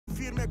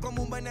vestirme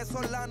como un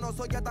venezolano.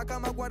 Soy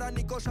Atacama,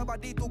 Guaraní, Cochabamba,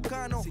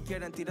 Tucano. Si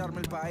quieren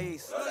tirarme el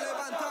país, lo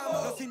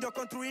levantamos. Los indios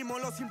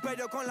construimos los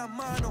imperios con las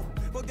manos.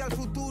 Voy al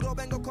futuro,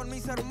 vengo con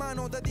mis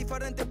hermanos. De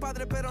diferentes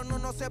padres, pero no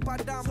nos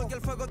separamos. Soy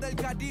el fuego del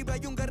Caribe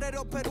y un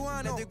guerrero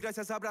peruano. Le doy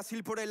gracias a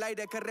Brasil por el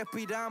aire que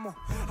respiramos.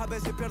 A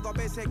veces pierdo, a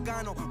veces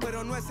gano,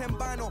 pero no es en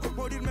vano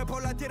morirme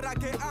por la tierra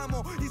que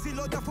amo. Y si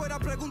los de afuera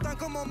preguntan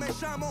cómo me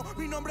llamo,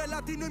 mi nombre es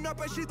latino y mi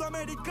apellido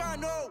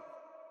americano.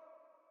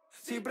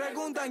 Si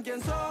preguntan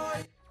quién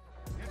soy.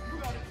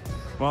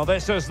 Well,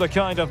 this is the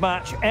kind of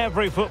match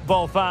every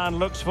football fan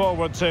looks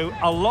forward to.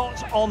 A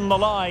lot on the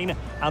line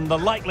and the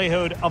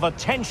likelihood of a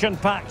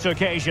tension-packed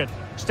occasion.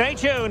 Stay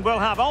tuned, we'll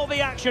have all the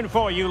action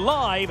for you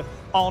live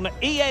on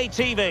EA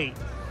TV.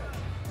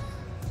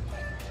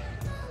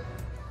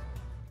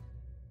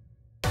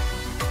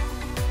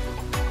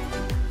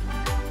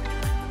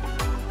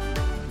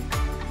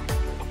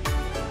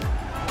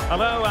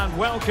 Hello and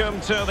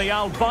welcome to the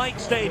Bayt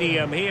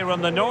Stadium here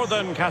in the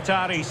northern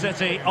Qatari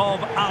city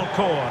of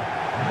Khor.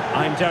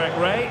 I'm Derek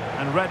Ray,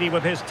 and ready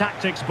with his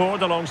tactics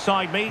board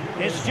alongside me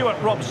is Stuart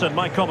Robson,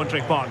 my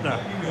commentary partner.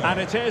 And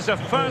it is a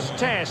first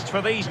test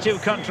for these two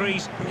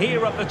countries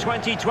here at the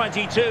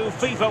 2022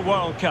 FIFA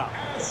World Cup.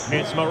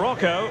 It's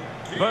Morocco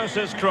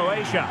versus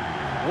Croatia.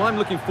 Well, I'm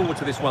looking forward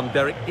to this one,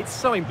 Derek. It's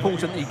so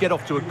important that you get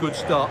off to a good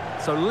start.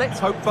 So let's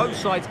hope both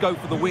sides go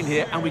for the win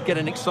here and we get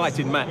an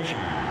exciting match.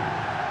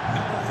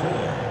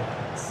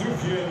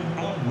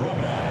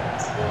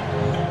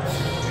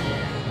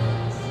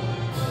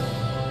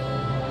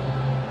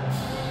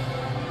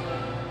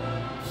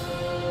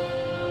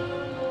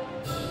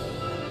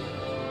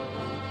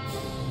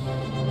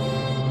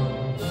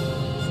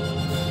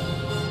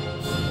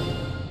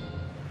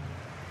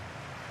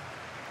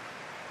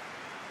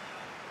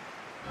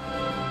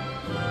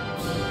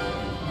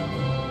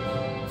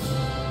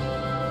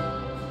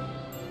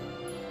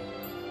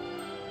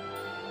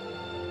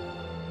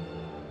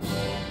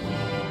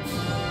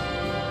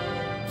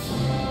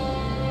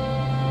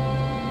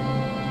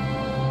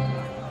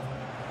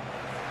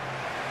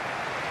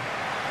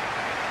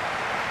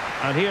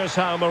 And here's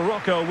how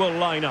Morocco will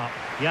line up.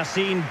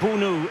 Yassine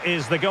Bounou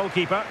is the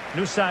goalkeeper.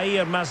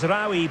 Nusair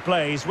Mazraoui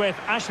plays with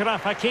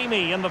Ashraf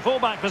Hakimi in the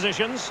fullback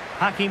positions.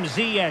 Hakim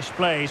Ziyech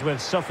plays with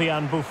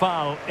Sofiane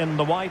Boufal in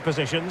the wide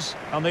positions.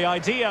 And the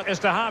idea is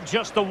to have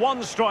just the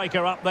one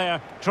striker up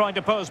there trying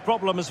to pose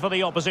problems for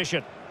the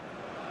opposition.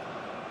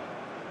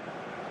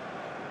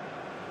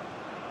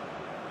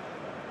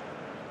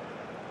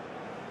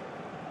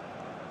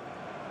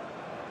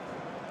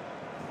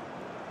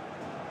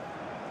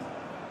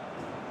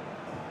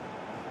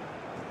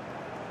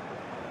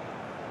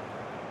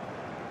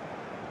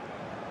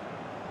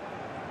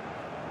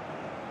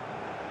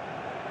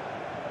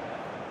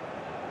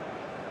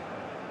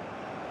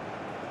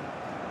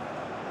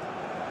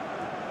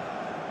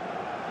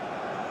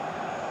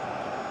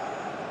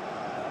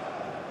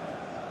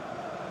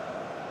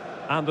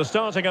 And the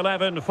starting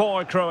 11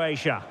 for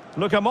Croatia.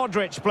 Luka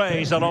Modric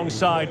plays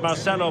alongside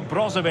Marcelo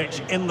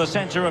Brozovic in the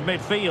centre of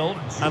midfield.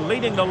 And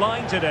leading the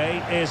line today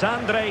is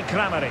Andrej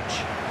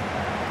Kramaric.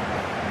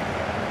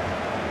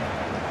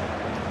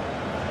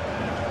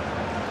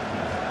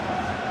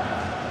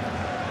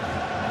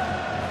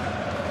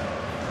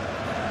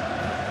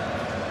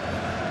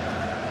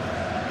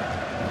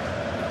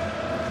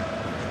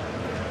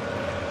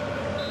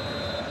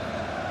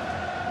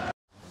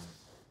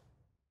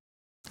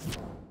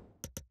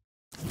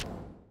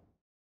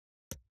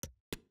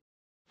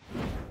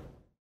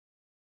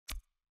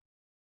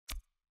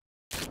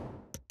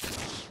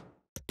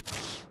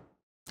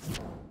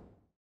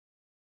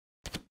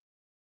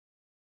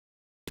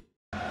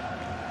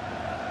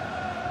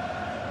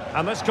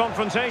 And this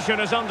confrontation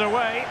is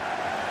underway.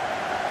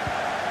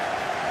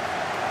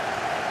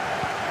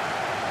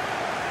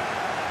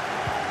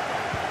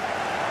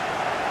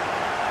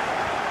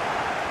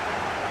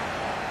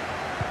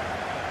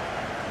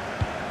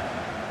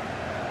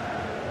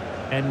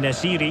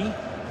 En-Nesyri.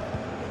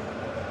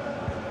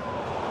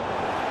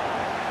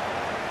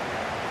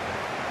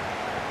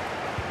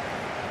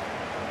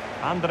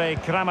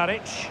 Andrej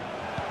Kramaric.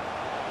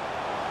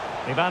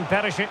 Ivan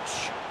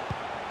Perisic.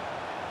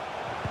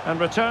 And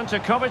return to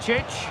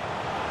Kovacic.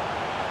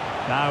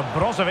 Now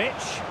Brozovic.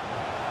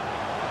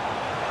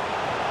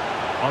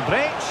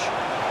 Modric.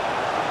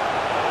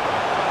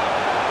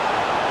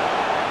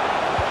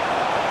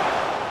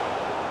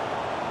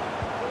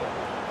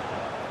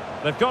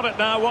 They've got it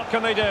now, what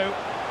can they do?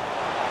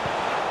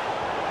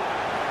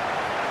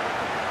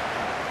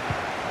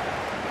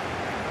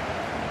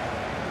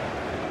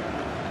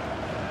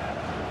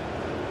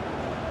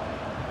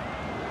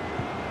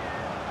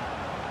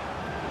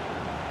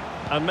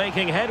 And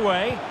making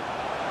headway.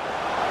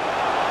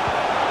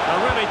 A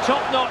really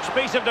top-notch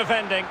piece of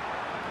defending.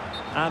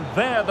 And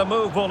there the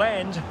move will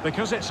end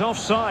because it's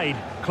offside.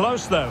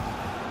 Close though.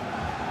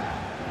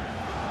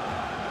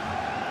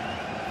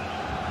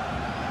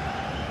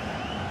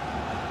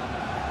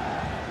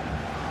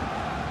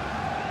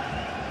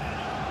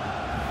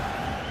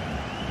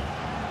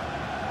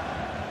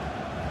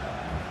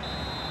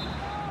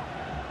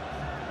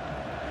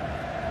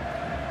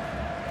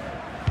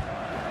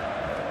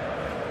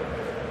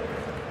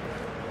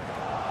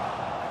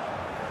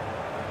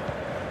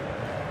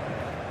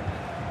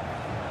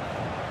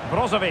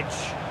 Brozovic.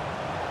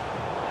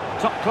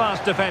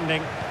 Top-class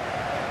defending.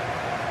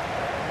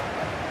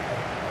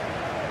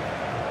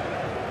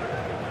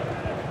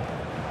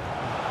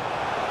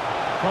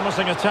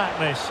 Promising attack,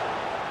 this.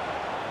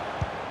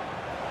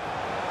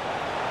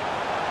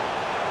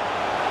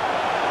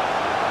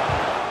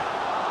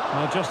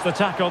 Well, just the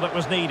tackle that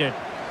was needed.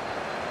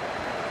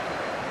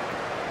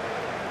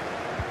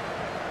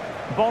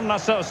 Bonna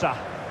Sosa.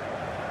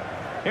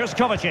 Here's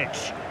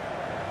Kovacic.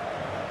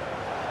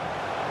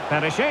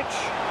 Perisic.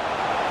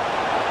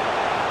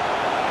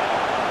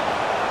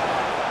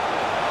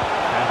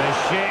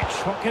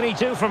 Perisic, what can he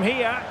do from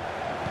here?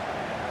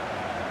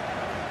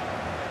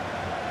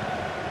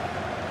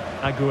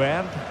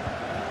 Aguerd.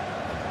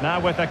 Now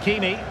with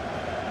Hakimi.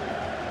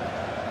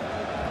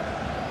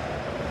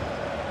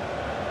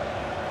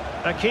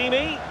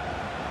 Hakimi.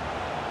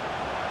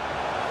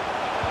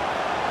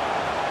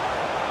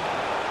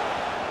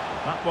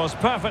 That was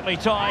perfectly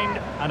timed,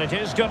 and it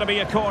is going to be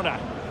a corner.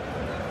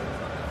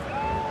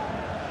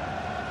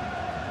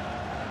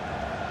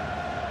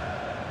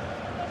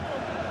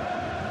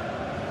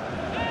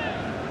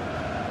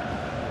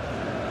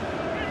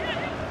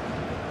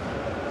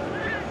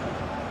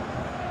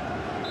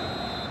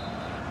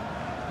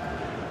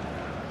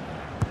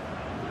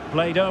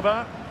 Played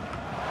over.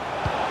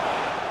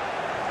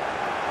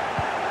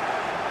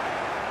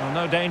 Well,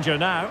 no danger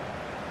now.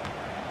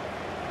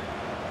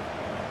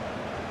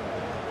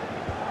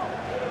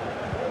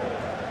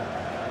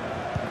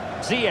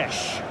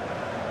 Ziyech.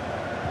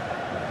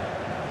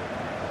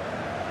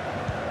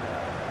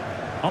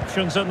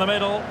 Options in the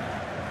middle.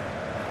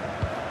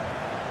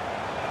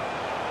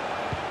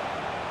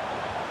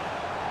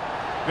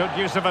 Good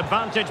use of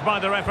advantage by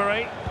the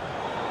referee.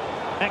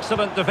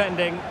 Excellent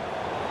defending.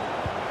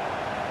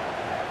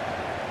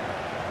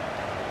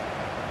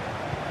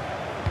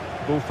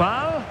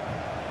 Boufal.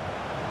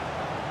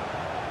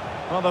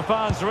 Well, the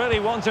fans really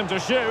want him to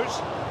shoot.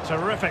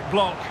 Terrific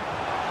block.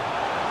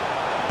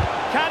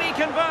 Can he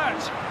convert?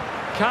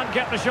 Can't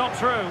get the shot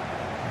through.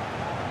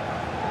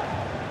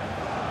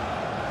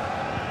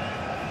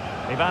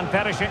 Ivan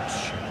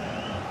Perisic.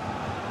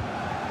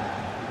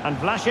 And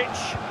Vlasic.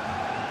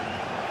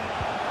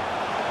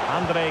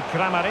 Andrej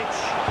Kramaric.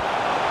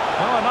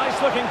 Oh, a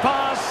nice looking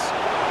pass.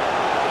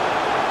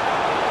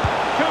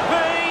 Could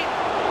be.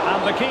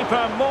 And the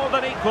keeper more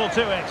than equal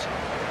to it.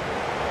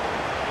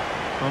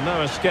 Well,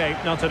 no escape,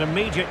 not an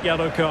immediate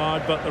yellow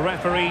card, but the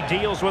referee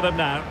deals with him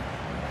now.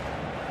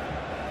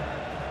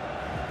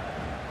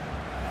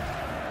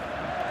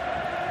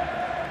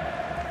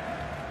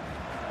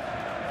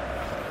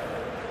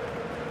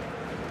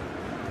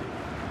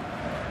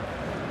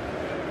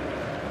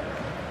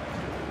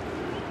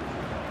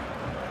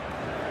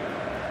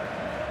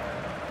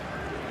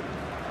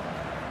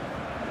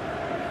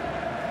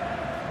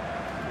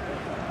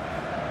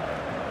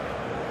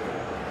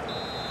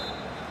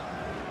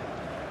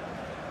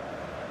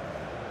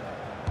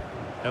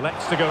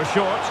 Elects to go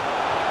short.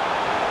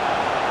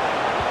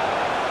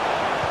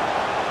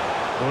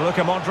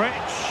 Luka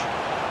Modric.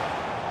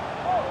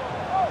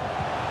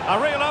 A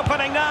real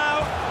opening now.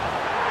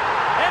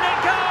 In it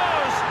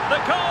goes!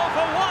 The goal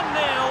for 1-0,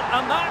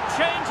 and that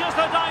changes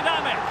the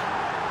dynamic.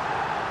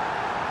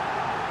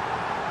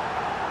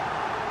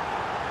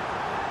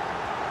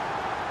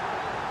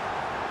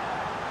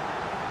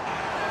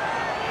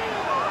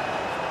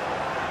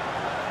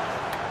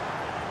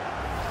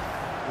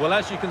 Well,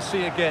 as you can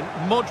see again,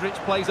 Modric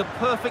plays a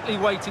perfectly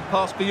weighted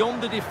pass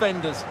beyond the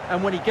defenders,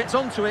 and when he gets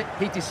onto it,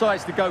 he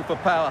decides to go for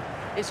power.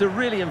 It's a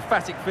really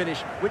emphatic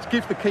finish, which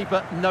gives the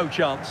keeper no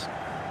chance.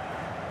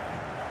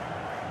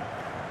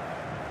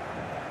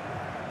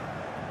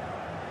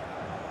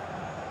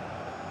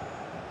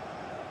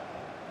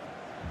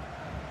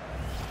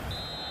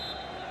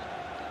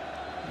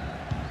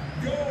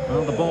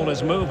 Well, the ball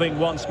is moving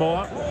once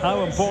more.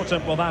 How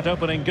important will that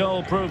opening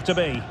goal prove to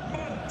be?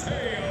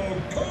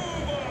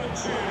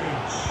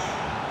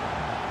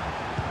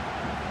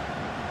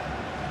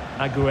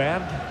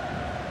 Aguerd.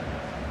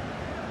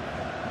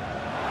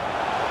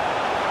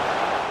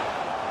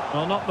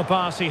 Well, not the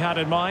pass he had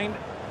in mind.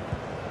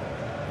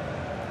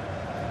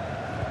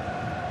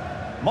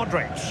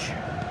 Modric.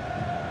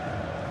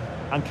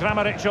 And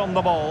Kramaric on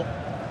the ball.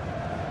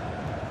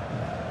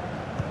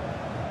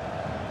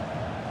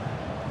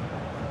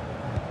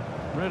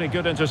 Really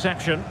good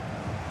interception.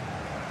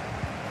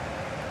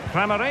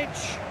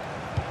 Kramaric.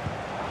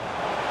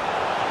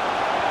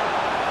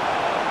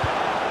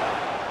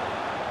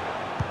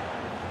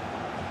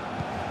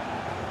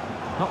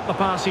 Not the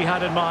pass he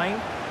had in mind.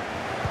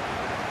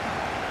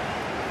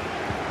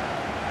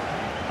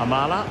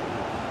 Amala.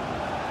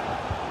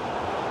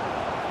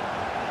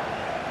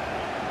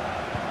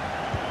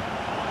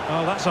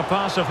 Oh, that's a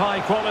pass of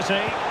high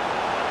quality.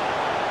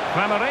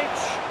 Kramaric.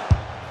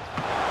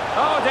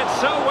 Oh, did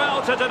so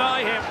well to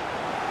deny him.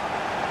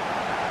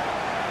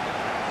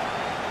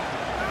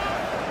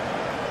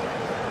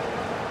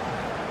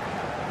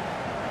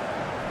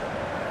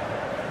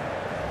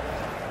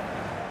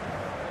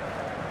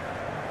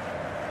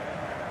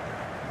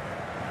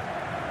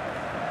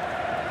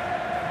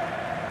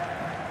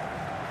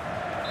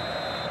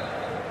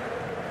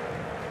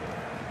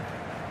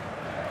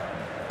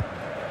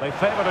 They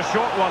favoured a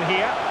short one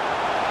here.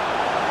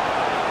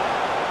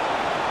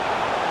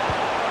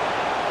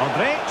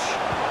 Modric.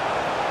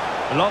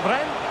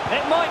 Lovren.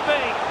 It might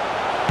be.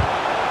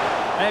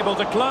 Able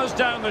to close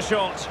down the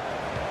shot.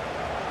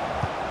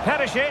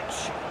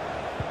 Perisic.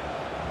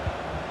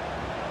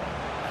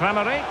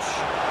 Kramaric.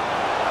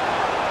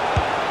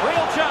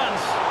 Real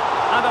chance.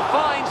 And a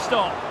fine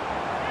stop.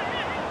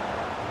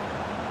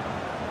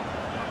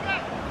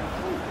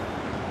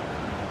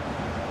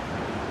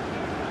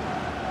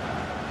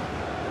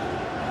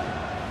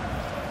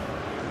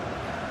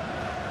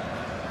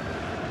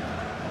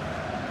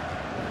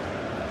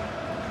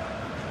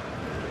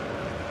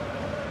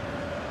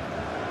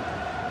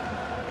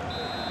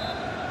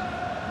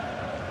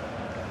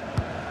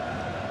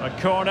 A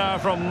corner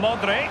from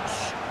Modric.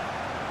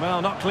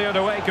 Well, not cleared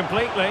away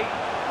completely.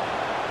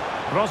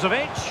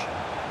 Brozovic.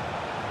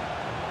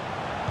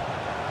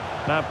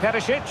 Now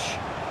Perisic.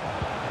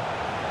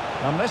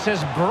 And this is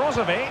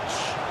Brozovic.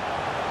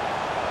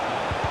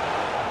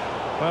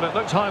 Well, it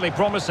looked highly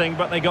promising,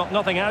 but they got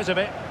nothing out of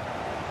it.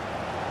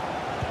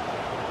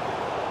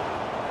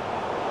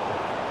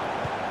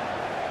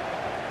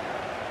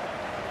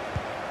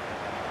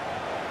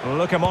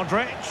 Luka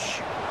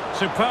Modric.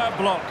 Superb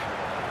block.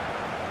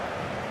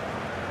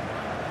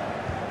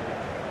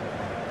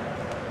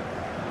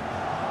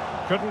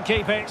 Couldn't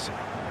keep it.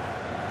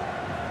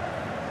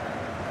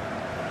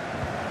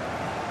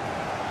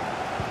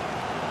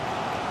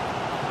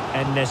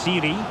 And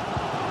Nasiri.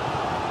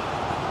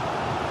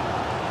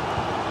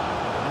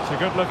 It's a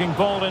good-looking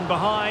ball in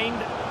behind.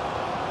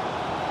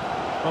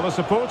 Well, the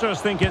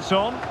supporters think it's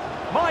on.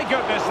 My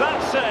goodness,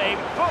 that save.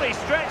 Fully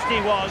stretched he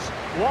was.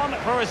 One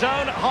for his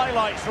own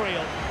highlights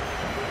reel.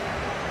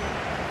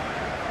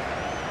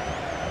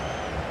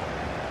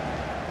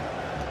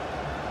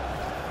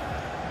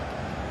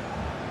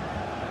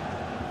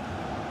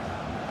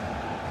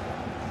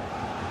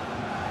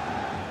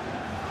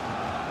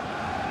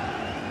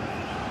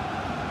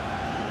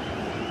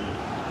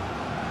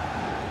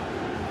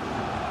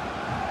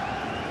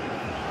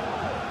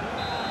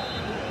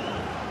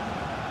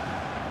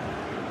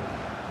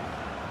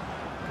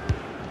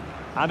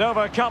 And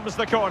over comes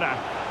the corner.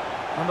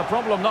 And the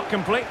problem not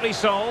completely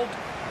solved.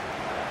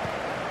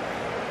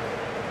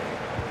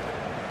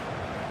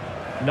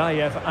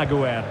 Nayef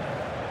Aguer.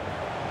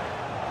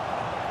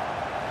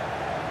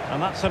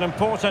 And that's an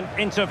important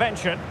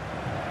intervention.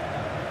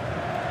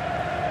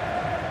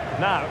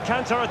 Now,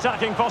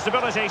 counter-attacking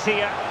possibilities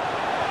here.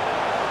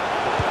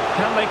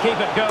 Can they keep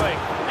it going?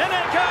 In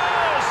it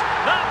goes!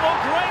 That will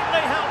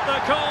greatly help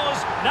the cause.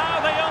 Now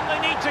they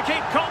only need to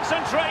keep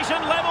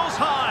concentration levels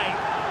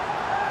high.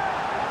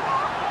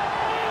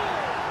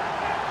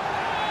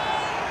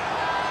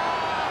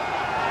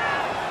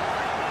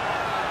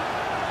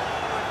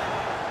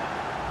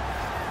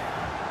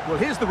 Well,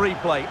 here's the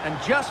replay, and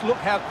just look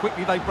how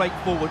quickly they break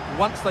forward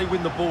once they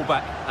win the ball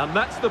back. And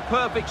that's the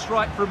perfect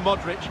strike from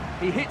Modric.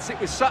 He hits it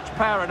with such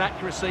power and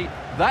accuracy.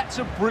 That's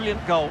a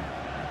brilliant goal.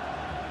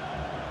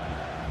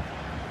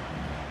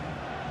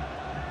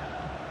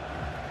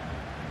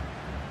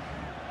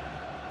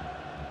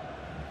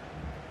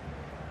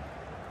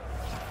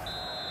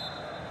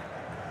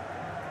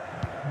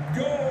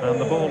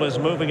 And the ball is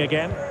moving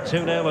again.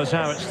 2-0 is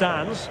how it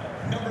stands.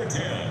 Number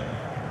 10,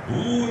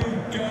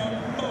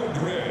 Luka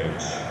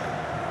Modric.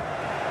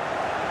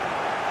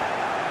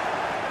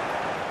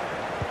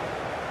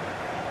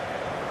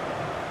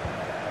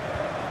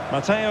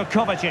 Mateo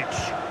Kovacic.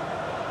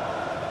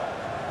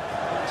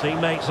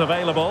 Teammates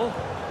available.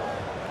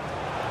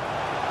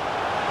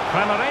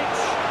 Kramaric.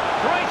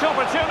 Great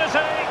opportunity.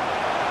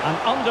 And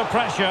under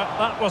pressure,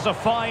 that was a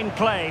fine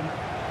claim.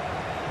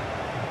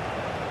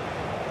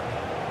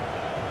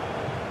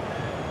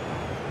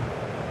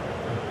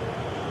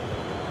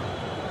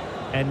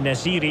 And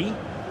Nasiri.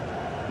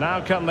 Now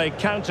can they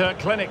counter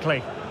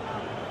clinically?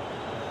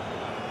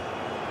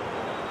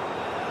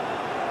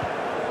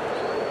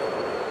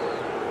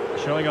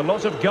 Showing a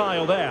lot of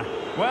guile there.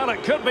 Well,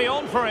 it could be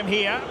on for him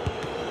here.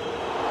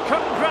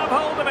 Couldn't grab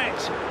hold of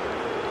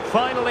it.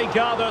 Finally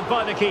gathered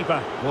by the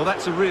keeper. Well,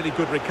 that's a really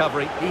good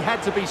recovery. He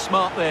had to be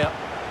smart there.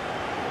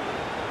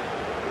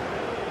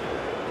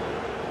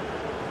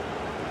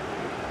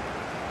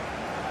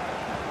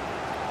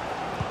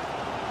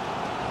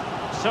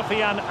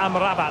 Sufyan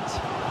Amrabat.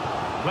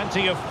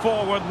 Plenty of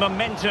forward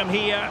momentum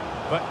here,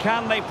 but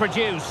can they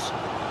produce?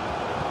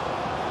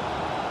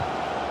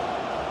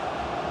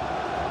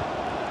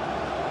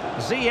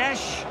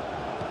 Ziyech.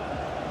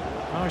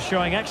 Oh,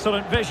 showing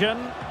excellent vision.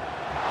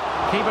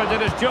 Keeper did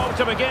his job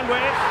to begin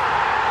with.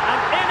 And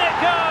in it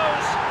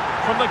goes!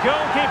 From the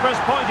goalkeeper's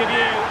point of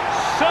view,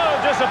 so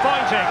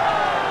disappointing.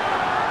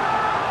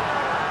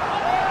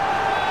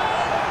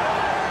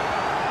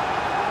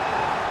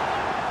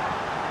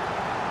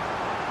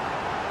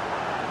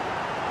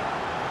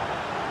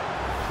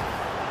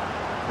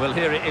 Well,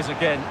 here it is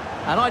again.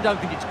 And I don't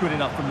think it's good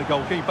enough from the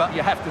goalkeeper.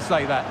 You have to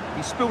say that.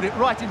 He spilled it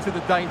right into the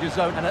danger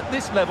zone, and at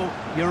this level,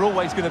 you're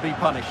always going to be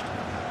punished.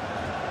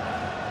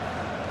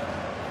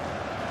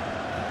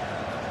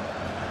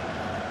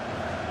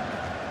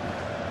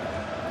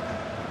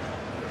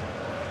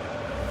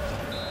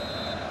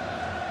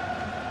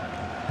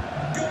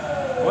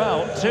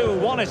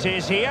 2-1 it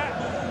is here.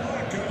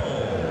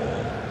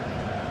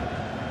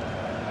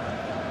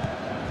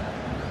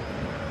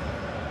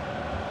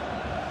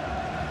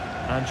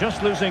 And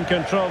just losing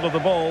control of the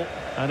ball,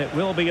 and it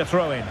will be a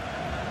throw-in.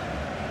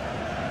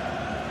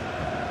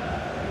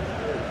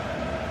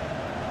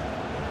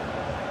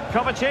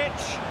 Kovacic.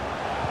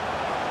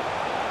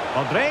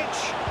 Modric.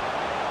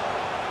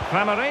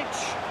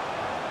 Kramaric.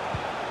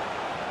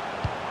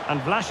 And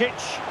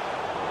Vlasic.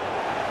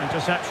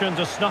 Interception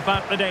to snuff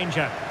out the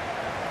danger.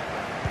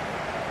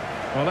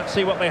 Well, let's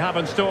see what they have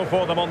in store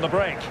for them on the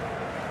break.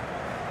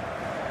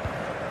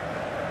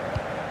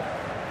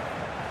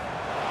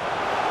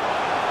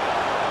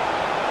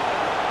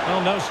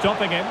 Well, no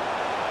stopping him.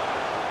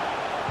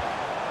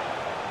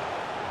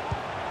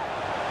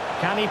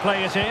 Can he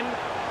play it in?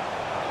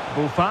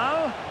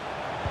 Boufal.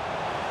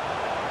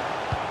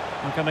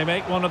 Or can they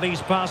make one of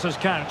these passes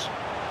count?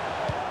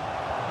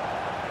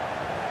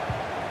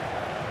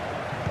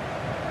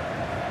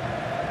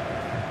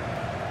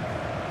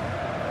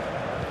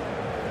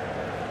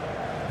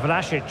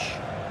 Vlasic.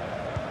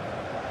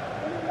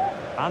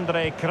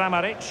 Andrej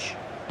Kramaric.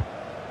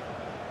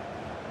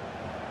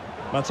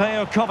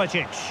 Mateo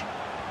Kovacic.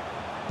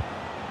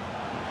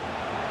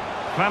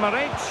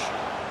 Kramaric.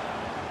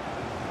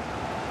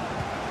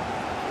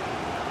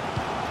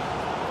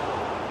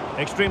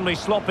 Extremely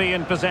sloppy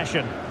in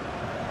possession.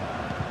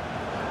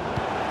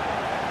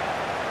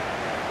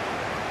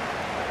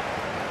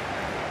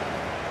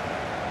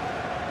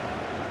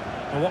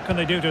 Well, what can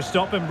they do to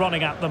stop him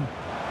running at them?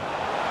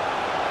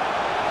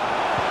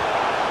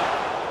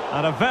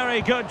 And a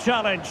very good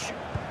challenge.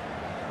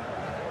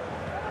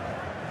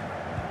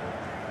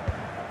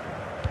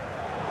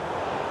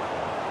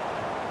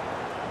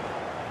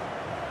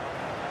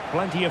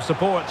 Plenty of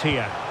support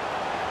here.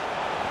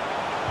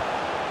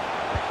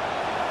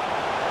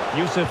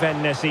 Youssef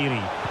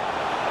En-Nesyri.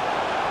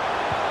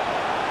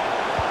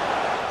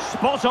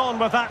 Spot on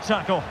with that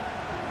tackle.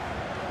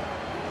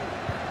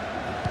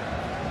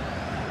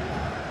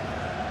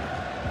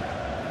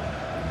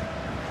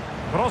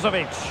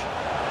 Brozovic.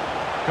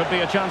 Could be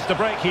a chance to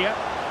break here.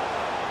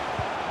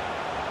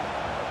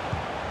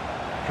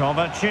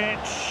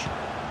 Kovacic.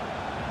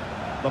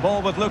 The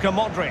ball with Luka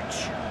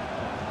Modric.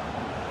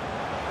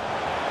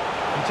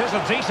 It is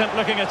a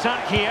decent-looking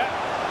attack here.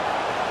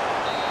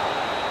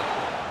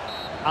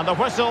 And the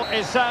whistle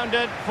is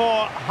sounded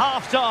for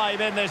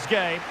half-time in this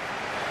game.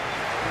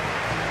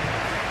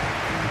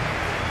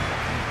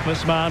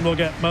 This man will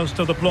get most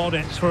of the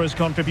plaudits for his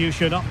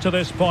contribution up to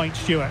this point,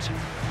 Stuart.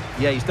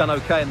 Yeah, he's done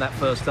okay in that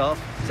first half.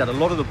 He's had a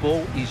lot of the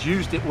ball, he's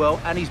used it well,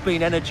 and he's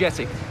been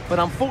energetic. But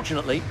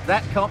unfortunately,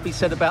 that can't be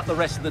said about the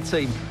rest of the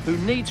team, who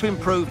need to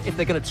improve if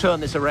they're going to turn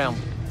this around.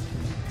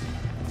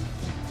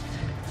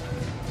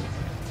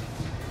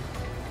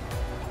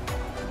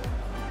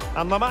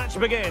 And the match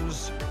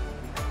begins.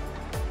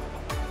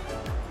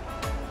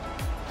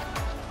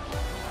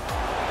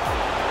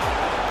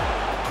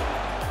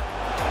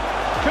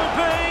 Could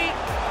be.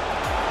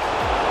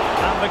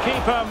 And the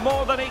keeper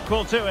more than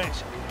equal to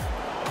it.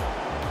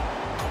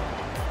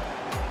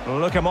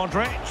 Luka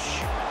Modric.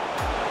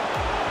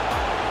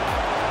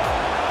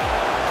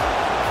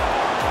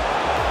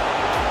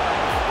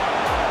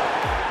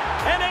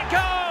 In it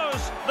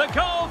goes! The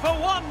goal for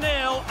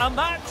 1-0, and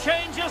that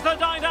changes the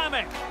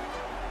dynamic.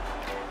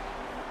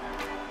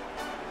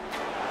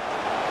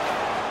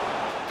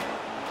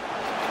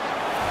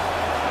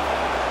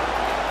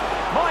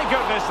 My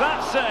goodness,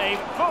 that save,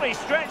 fully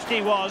stretched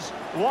he was,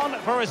 one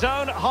for his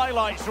own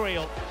highlights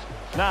reel.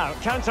 Now,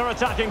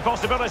 counter-attacking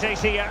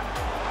possibilities here.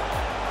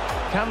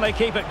 Can they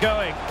keep it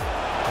going?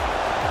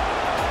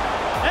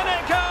 In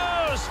it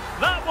goes!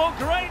 That will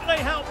greatly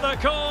help the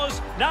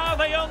cause. Now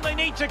they only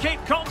need to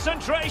keep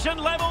concentration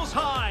levels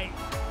high.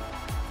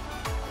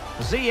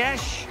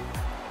 Ziyech.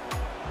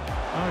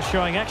 Oh,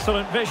 showing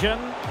excellent vision.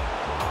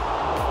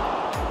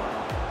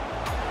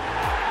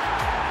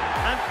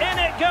 And in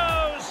it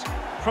goes!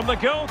 From the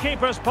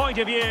goalkeeper's point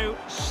of view,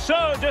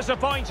 so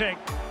disappointing.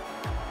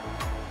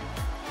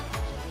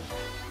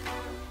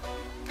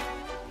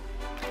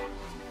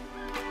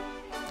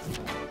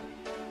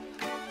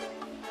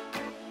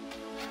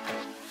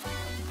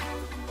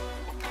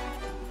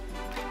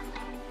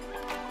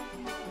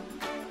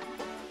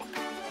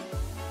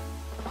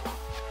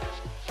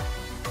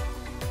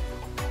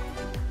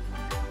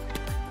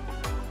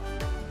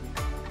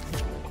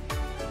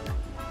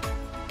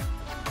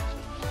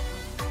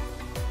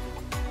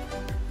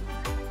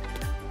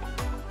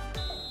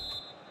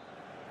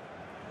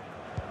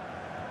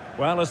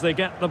 Well, as they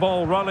get the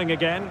ball rolling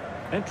again,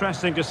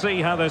 interesting to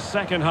see how the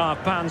second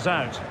half pans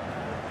out.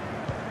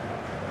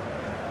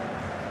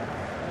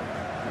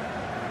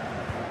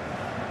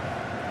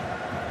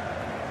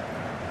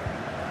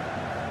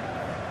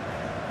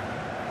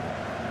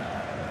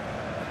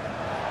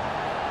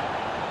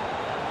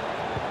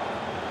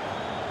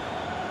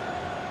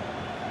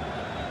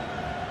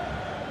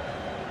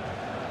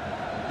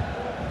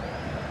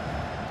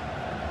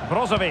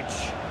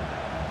 Brozovic.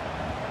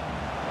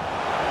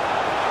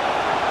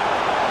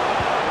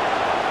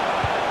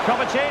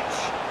 Kovacic.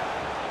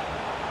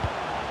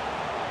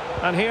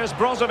 And here's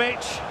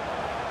Brozovic.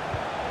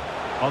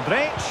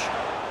 Modric.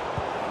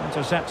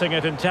 Intercepting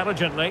it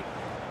intelligently.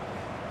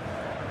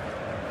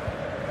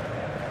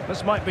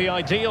 This might be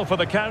ideal for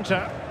the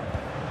counter.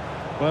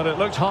 Well, it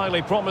looked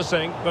highly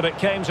promising, but it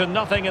came to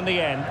nothing in the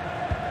end.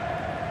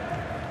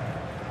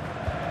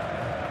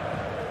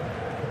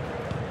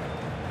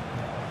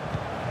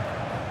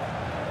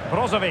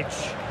 Brozovic.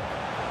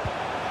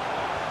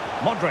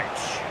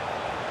 Modric.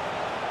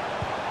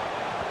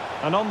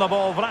 And on the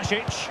ball,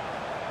 Vlasic.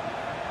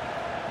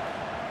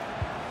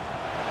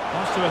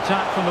 Wants to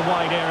attack from the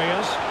wide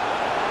areas.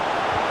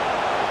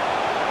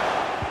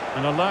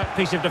 An alert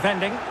piece of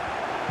defending.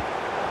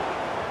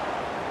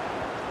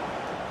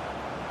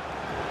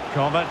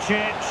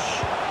 Kovacic.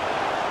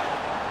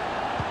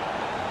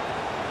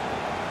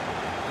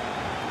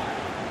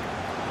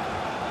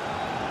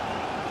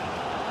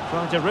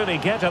 Trying to really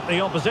get at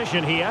the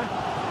opposition here.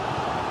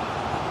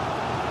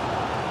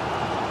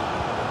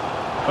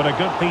 But a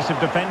good piece of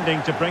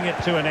defending to bring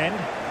it to an end.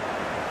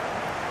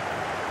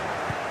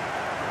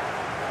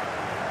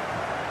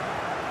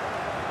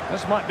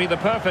 This might be the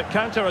perfect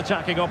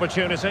counter-attacking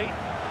opportunity.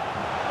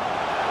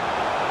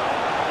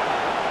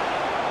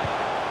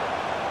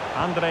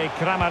 Andrej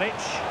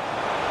Kramaric.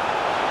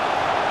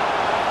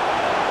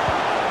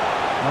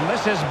 And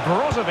this is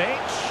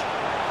Brozovic.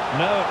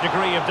 No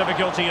degree of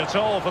difficulty at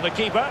all for the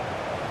keeper.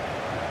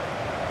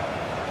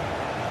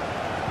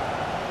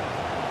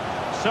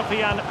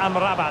 Sufyan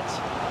Amrabat.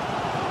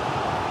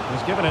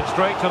 He's given it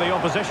straight to the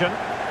opposition.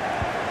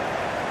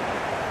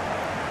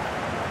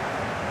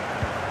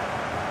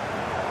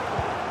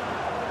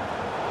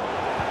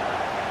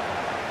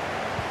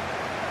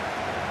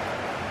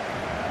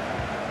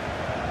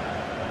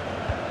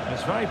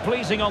 It's very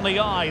pleasing on the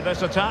eye,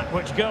 this attack,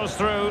 which goes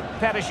through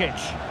Perisic.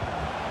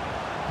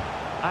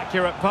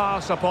 Accurate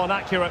pass upon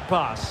accurate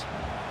pass.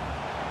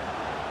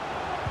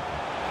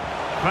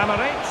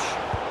 Kramaric.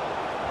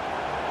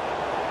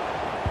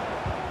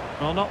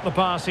 Well, not the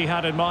pass he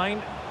had in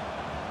mind.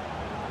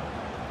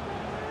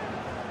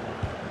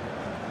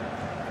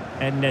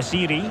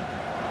 En-Nesyri.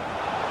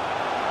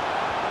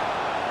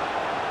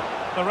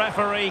 The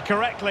referee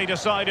correctly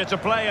decided to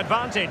play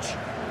advantage.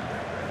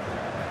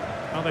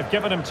 Well, they've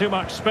given him too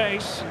much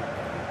space.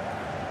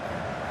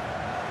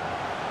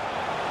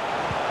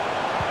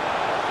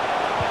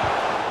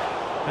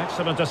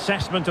 Excellent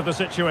assessment of the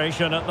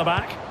situation at the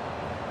back.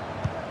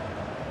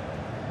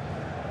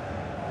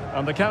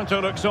 And the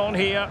counter looks on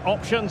here.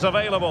 Options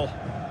available.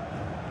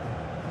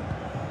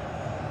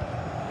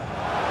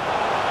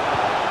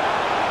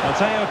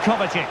 Mateo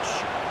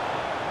Kovacic.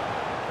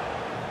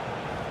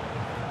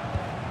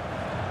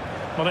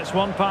 Well, it's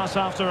one pass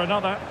after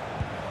another.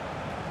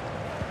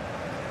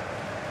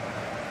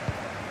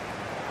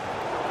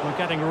 We're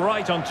getting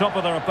right on top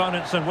of their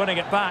opponents and winning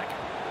it back.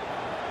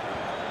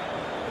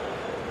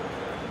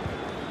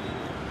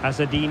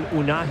 Azzedine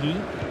Ounahi.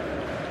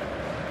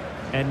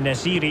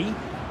 En-Nesyri.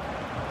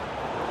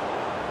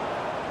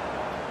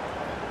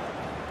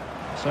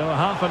 So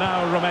half an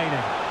hour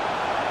remaining.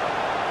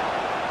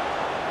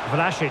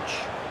 Vlasic.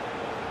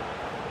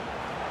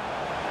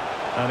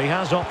 And he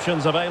has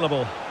options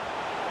available.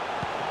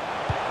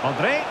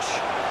 Modric.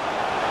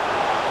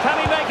 Can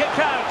he make it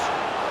count?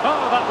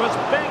 Oh, that was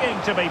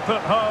begging to be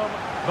put home,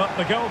 but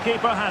the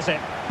goalkeeper has it.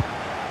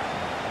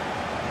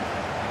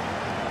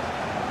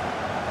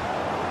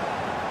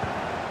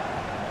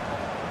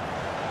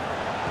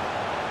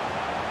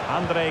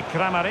 Andrej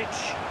Kramaric.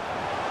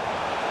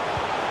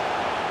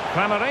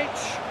 Kramaric.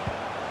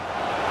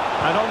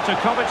 And on to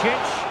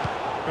Kovacic.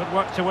 Good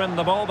work to win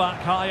the ball back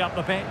high up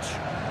the pitch.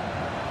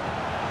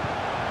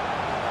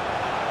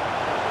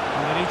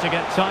 And they need to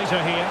get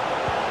tighter here.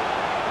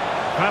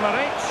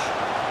 Kramaric.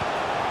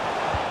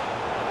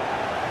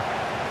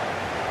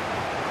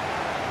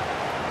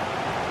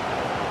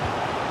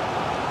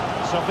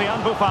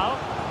 Sofiane Boufal.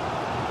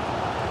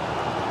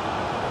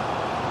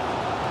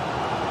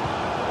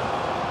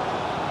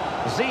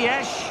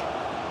 Ziyech.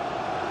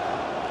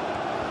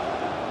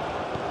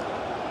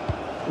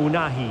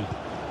 Ounahi.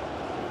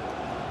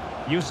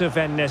 Youssef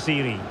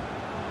En-Nesyri.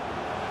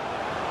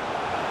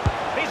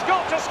 He's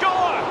got to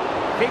score!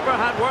 Keeper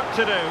had work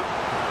to do.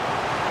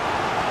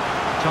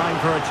 Time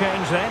for a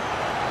change then.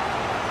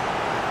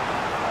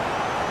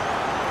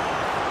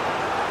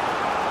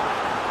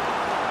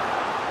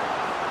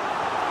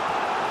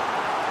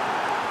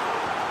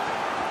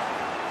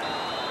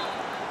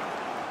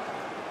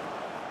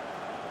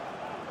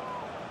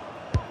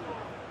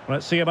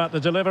 Let's see about the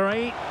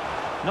delivery.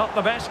 Not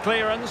the best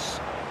clearance.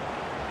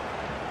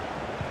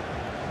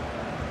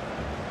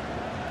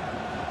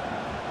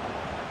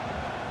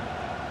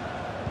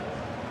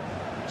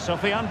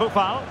 Sofiane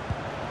Boufal.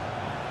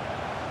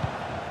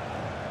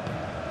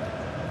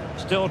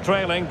 Still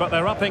trailing, but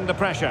they're upping the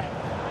pressure.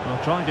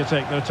 Well, trying to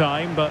take their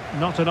time, but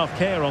not enough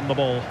care on the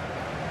ball.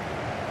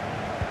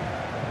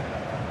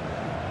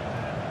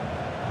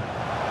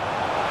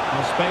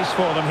 No space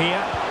for them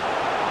here.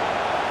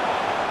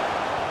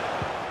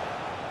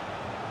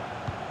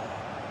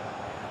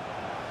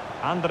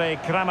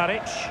 Andrej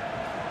Kramaric.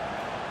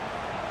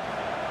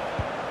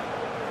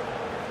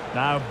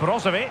 Now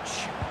Brozovic.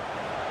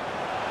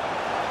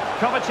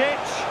 Kovacic.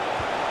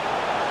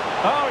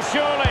 Oh,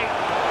 surely.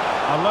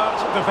 Alert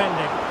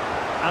defending.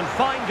 And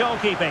fine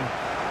goalkeeping.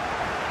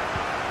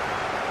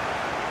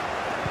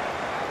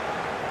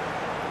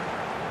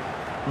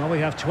 Well, we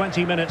have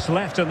 20 minutes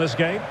left in this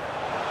game.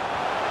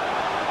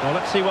 Well,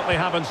 let's see what they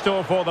have in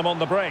store for them on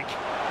the break.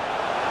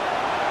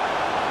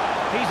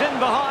 He's in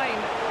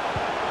behind.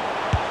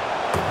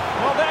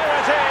 Well, there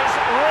it is.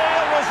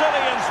 Real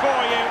resilience for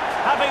you,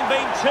 having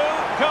been 2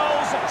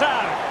 goals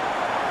down.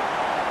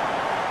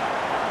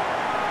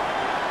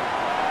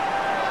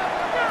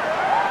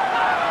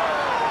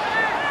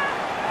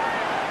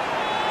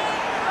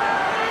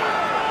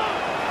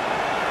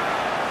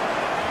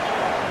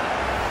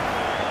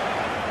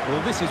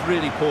 Well, this is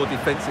really poor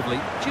defensively.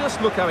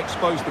 Just look how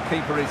exposed the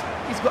keeper is.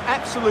 He's got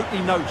absolutely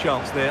no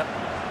chance there.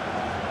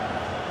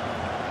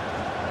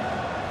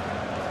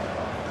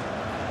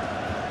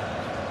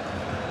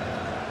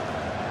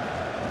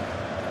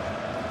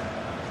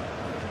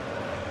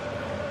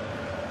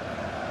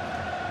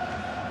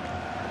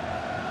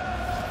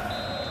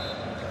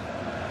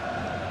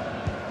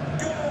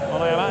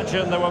 Well, I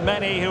imagine there were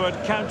many who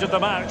had counted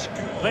them out.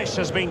 This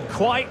has been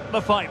quite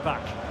the fight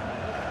back.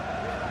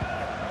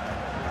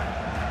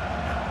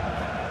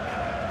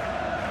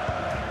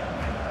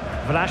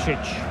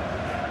 Vlasic.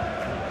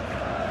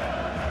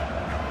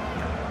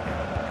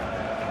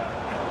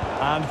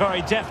 And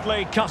very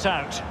deftly cut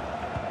out.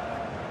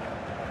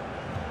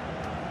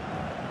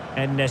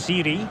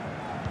 En-Nesyri.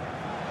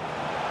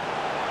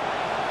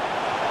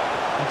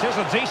 It is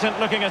a decent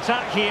looking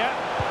attack here.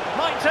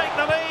 Might take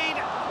the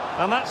lead.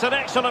 And that's an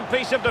excellent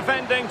piece of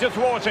defending to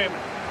thwart him.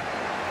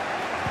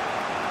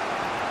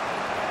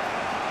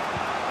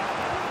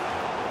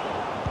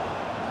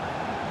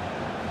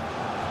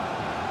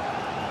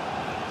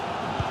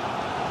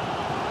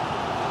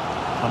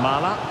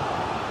 Hamala.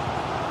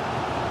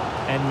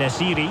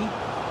 En-Nesyri.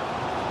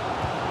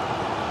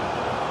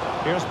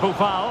 Here's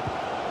Boufal.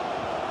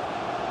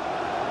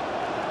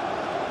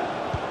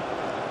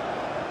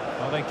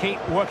 Well, they keep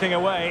working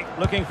away,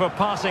 looking for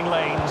passing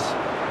lanes.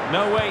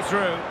 No way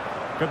through.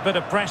 Good bit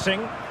of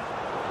pressing.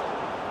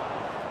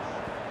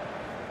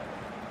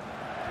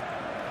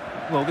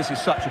 Well, this is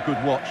such a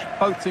good watch.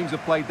 Both teams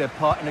have played their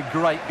part in a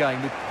great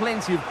game with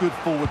plenty of good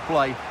forward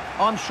play.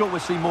 I'm sure we'll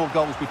see more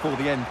goals before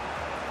the end.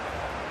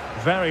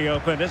 Very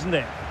open, isn't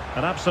it?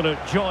 An absolute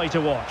joy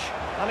to watch.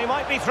 And he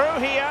might be through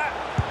here.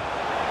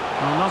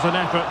 Well, not an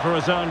effort for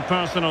his own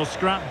personal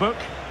scrapbook.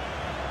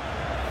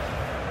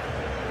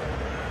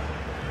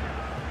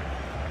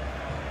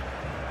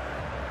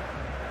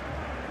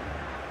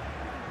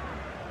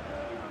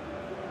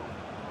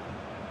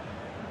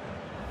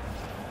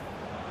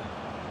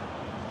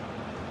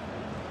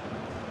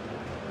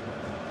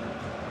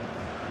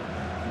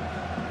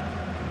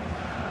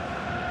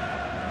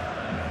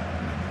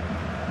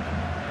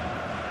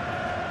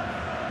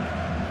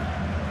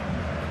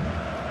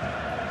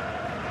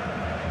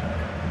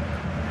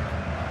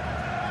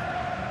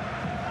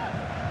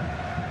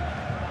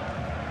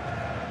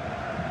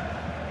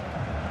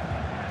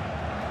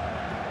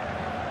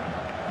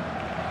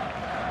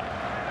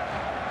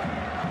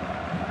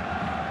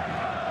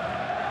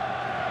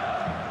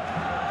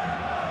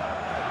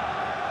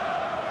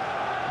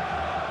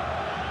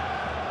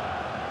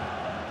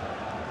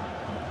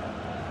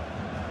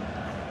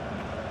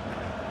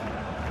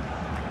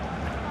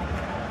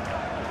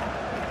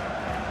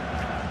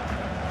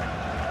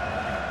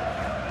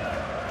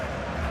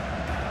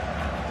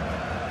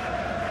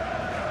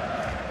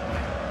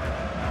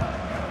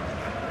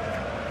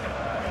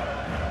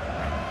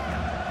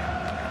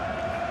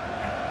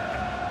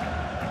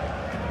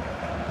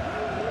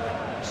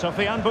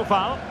 Sofiane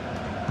Boufal.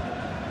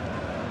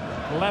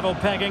 Level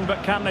pegging,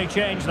 but can they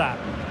change that?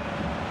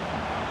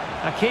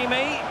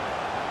 Hakimi.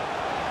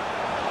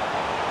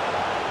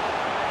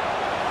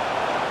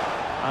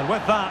 And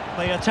with that,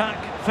 the attack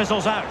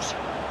fizzles out.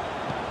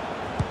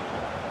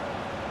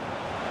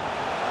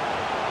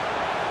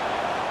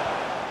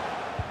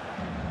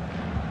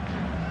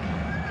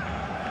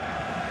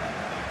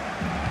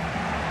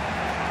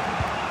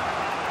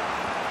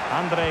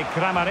 Andrej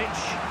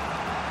Kramaric.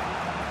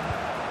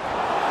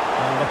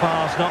 And the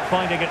pass not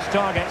finding its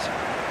target.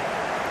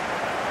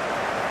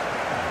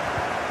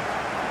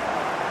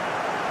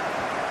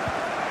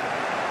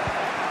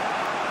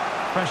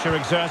 Pressure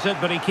exerted,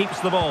 but he keeps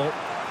the ball.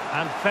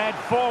 And fed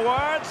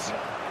forwards,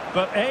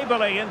 but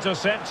ably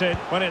intercepted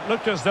when it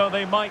looked as though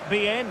they might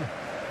be in.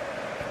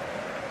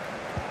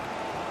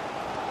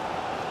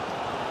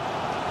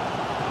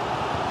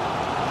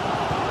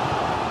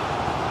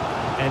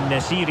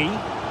 En-Nesyri.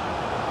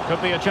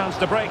 Could be a chance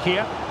to break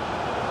here.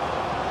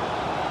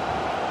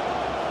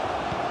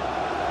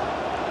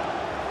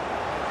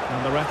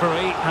 And the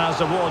referee has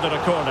awarded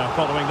a corner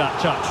following that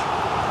touch.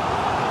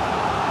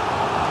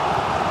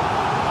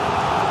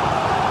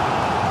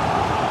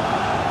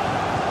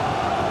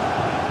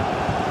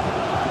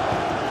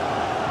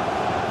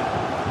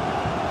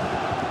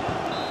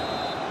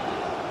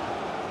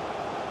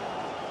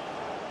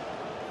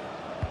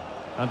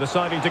 And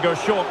deciding to go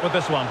short with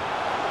this one.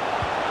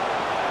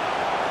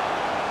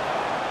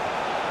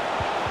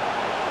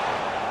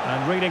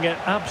 And reading it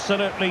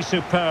absolutely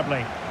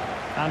superbly.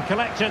 And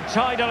collected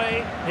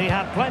tidily. He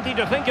had plenty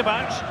to think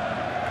about.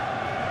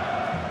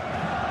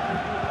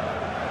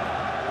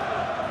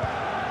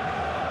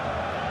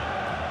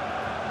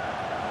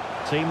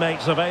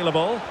 Teammates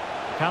available.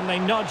 Can they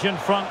nudge in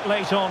front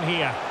late on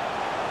here?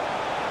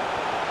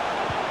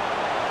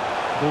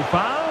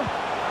 Buffal.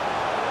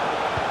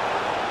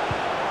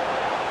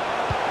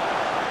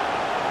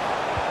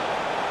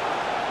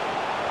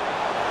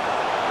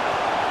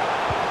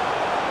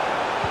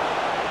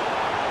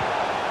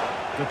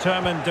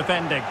 Determined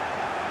defending.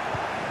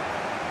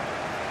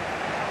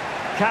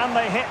 Can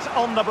they hit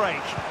on the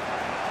break?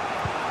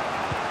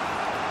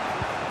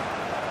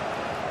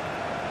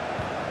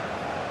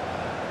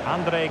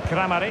 Andrej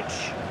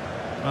Kramaric.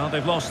 Well,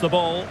 they've lost the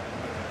ball.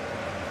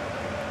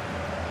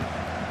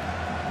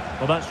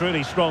 Well, that's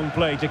really strong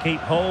play to keep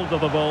hold of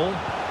the ball.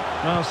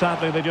 Well,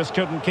 sadly, they just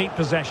couldn't keep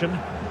possession.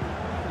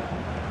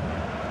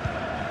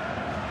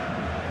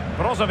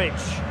 Brozovic.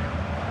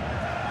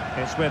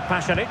 It's with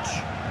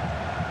Pasalic.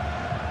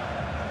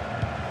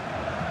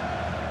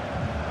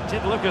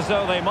 Did look as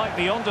though they might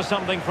be onto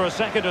something for a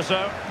second or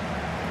so.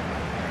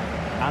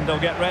 And they'll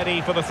get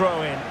ready for the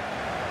throw-in.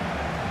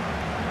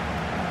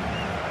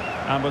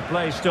 And with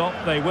play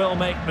stopped, they will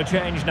make the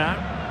change now.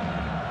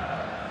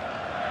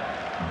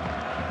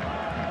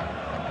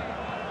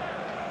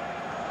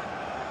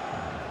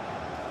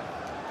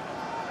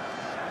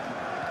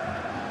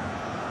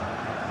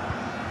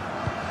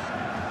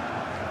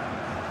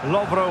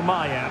 Lovro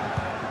Mayer.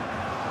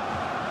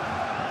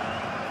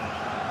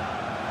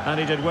 And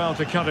he did well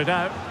to cut it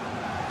out.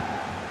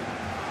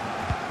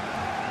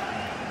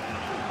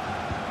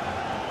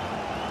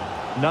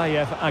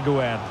 Nayef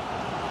Aguerd.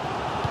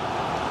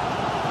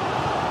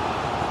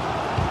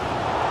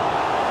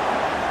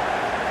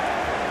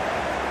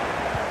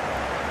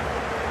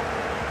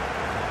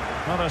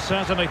 Well, they're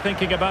certainly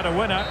thinking about a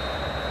winner.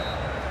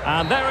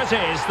 And there it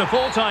is, the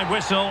full-time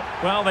whistle.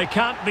 Well, they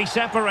can't be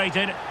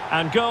separated,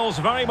 and goals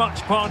very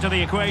much part of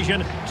the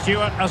equation.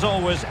 Stuart, as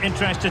always,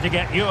 interested to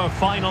get your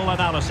final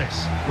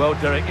analysis. Well,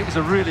 Derek, it was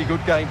a really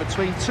good game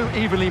between two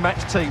evenly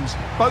matched teams.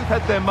 Both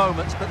had their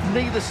moments, but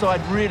neither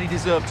side really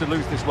deserved to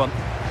lose this one.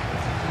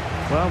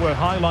 Well, we're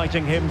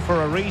highlighting him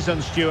for a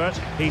reason, Stuart.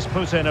 He's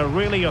put in a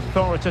really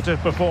authoritative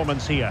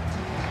performance here.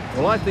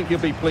 Well, I think he'll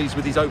be pleased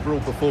with his overall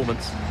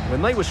performance.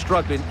 When they were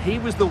struggling, he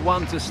was the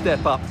one to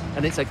step up,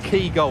 and it's a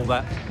key goal,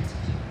 that.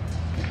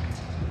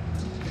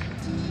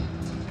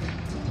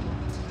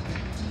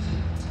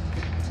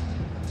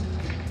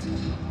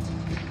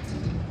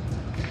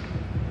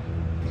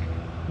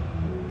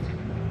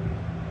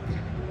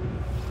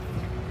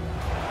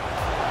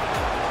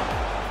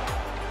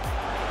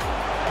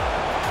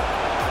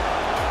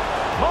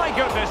 My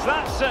goodness,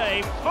 that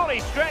save, fully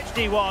stretched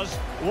he was.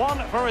 One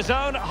for his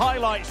own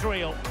highlights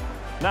reel.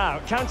 Now,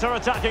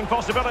 counter-attacking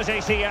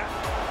possibilities here.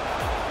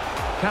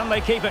 Can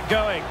they keep it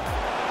going?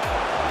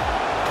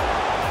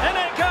 In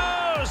it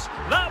goes!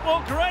 That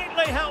will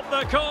greatly help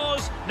the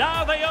cause.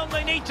 Now they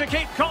only need to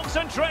keep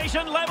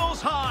concentration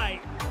levels high.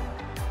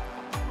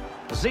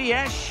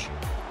 Ziyech.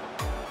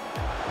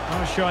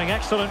 Oh, showing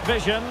excellent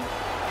vision.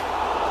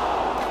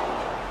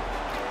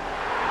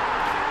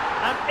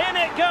 And in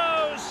it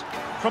goes!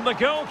 From the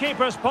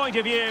goalkeeper's point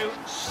of view,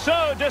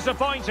 so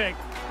disappointing.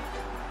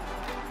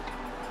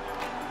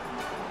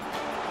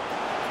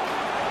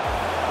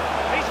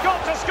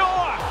 Got to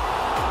score!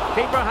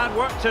 Keeper had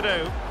work to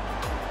do.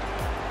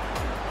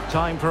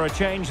 Time for a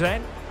change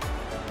then.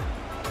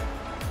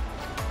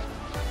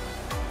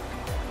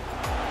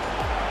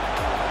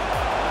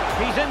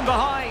 He's in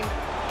behind.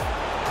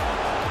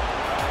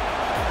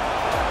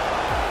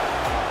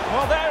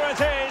 Well, there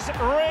it is.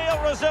 Real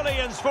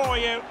resilience for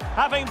you,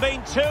 having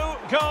been 2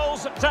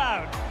 goals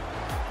down.